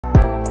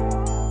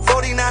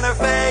on her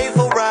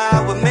faithful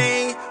ride with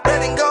me.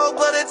 Red and gold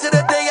blooded to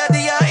the day I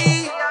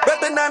die.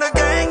 Reppin' on her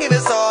gang and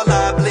it's all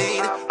I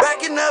bleed.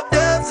 Racking up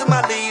dubs in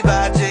my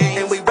Levi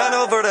jeans. And we run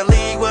over the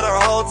league with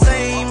our whole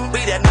team.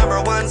 We that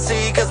 #1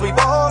 seed cause we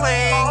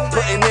ballin'.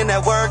 Putting in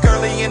that work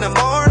early in the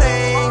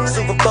morning.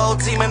 Super Bowl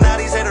team and now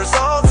these haters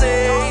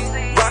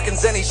salty. Rockin'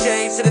 Zenny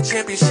shades to the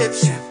championship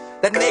ship.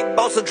 That Nick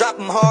Bosa drop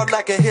him hard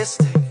like a hit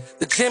stick.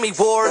 The Jimmy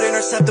Ward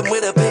intercept him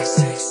with a big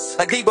six.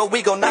 Like Debo,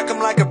 we gon' knock him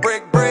like a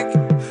brick.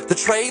 The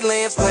trade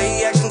lands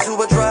play action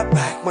to a drop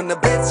back. When the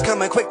blitz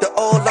coming quick, the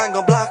old line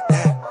gon' block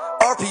that.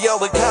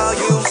 RPO with Kyle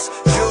Juice.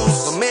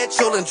 For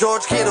Mitchell and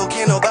George Kittle,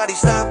 can't nobody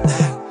stop that.